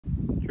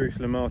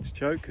Jerusalem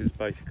Artichoke has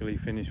basically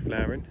finished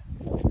flowering.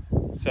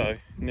 So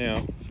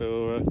now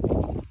for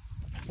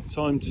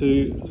time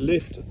to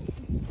lift,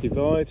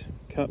 divide,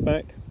 cut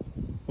back,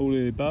 all of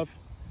the above.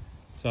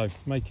 So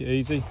make it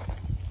easy,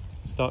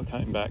 start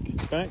cutting back.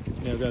 Now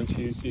I'm going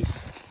to use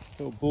this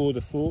little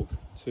border fork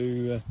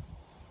to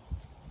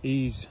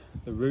ease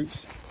the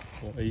roots,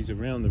 or ease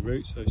around the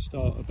roots. So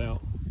start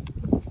about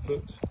a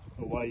foot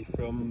away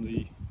from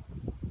the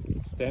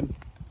stem,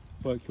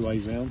 work your way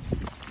round,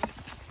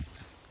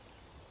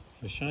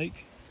 a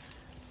shake,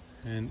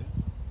 and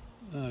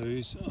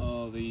those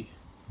are the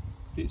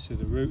bits of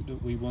the root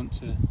that we want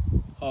to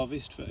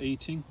harvest for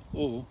eating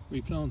or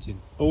replanting.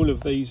 All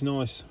of these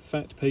nice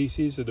fat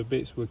pieces are the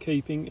bits we're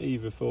keeping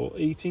either for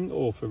eating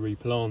or for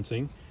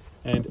replanting,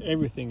 and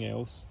everything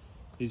else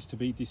is to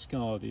be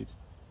discarded,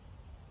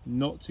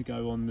 not to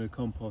go on the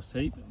compost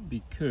heap,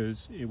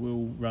 because it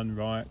will run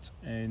riot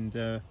and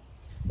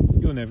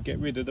you'll never get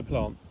rid of the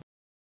plant.